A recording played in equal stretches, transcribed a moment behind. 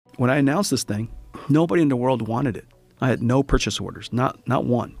when I announced this thing, nobody in the world wanted it. I had no purchase orders, not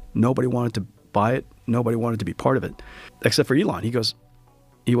one. Nobody wanted to buy it. Nobody wanted to be part of it, except for Elon.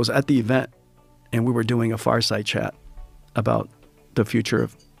 He was at the event, and we were doing a fireside chat about the future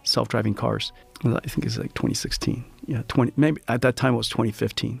of self-driving cars. I think it's like 2016. Yeah, maybe at that time it was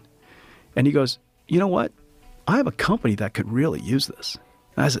 2015. And he goes, you know what? I have a company that could really use this.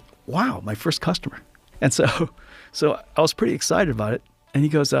 And I said, wow, my first customer. And so I was pretty excited about it. And he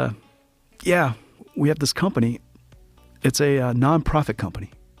goes, yeah, we have this company. It's a nonprofit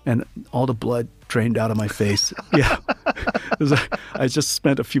company. And all the blood drained out of my face. Yeah. I just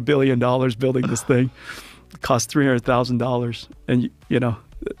spent a few $1 billion building this thing. It cost $300,000. And, you know,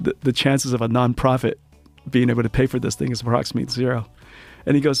 the chances of a nonprofit being able to pay for this thing is approximately zero.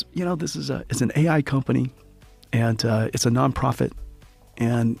 And he goes, you know, this is it's an AI company, and it's a nonprofit,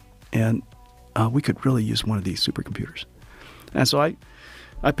 and we could really use one of these supercomputers. And so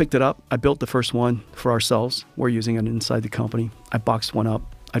I picked it up. I built the first one for ourselves. We're using it inside the company. I boxed one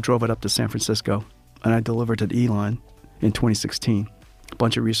up. I drove it up to San Francisco, and I delivered it to Elon in 2016. A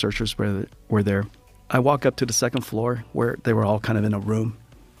bunch of researchers were there. I walk up to the second floor where they were all kind of in a room,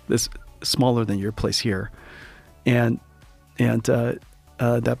 this smaller than your place here, and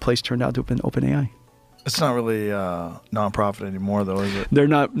that place turned out to have been OpenAI. It's not really nonprofit anymore, though, is it? They're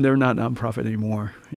not nonprofit anymore.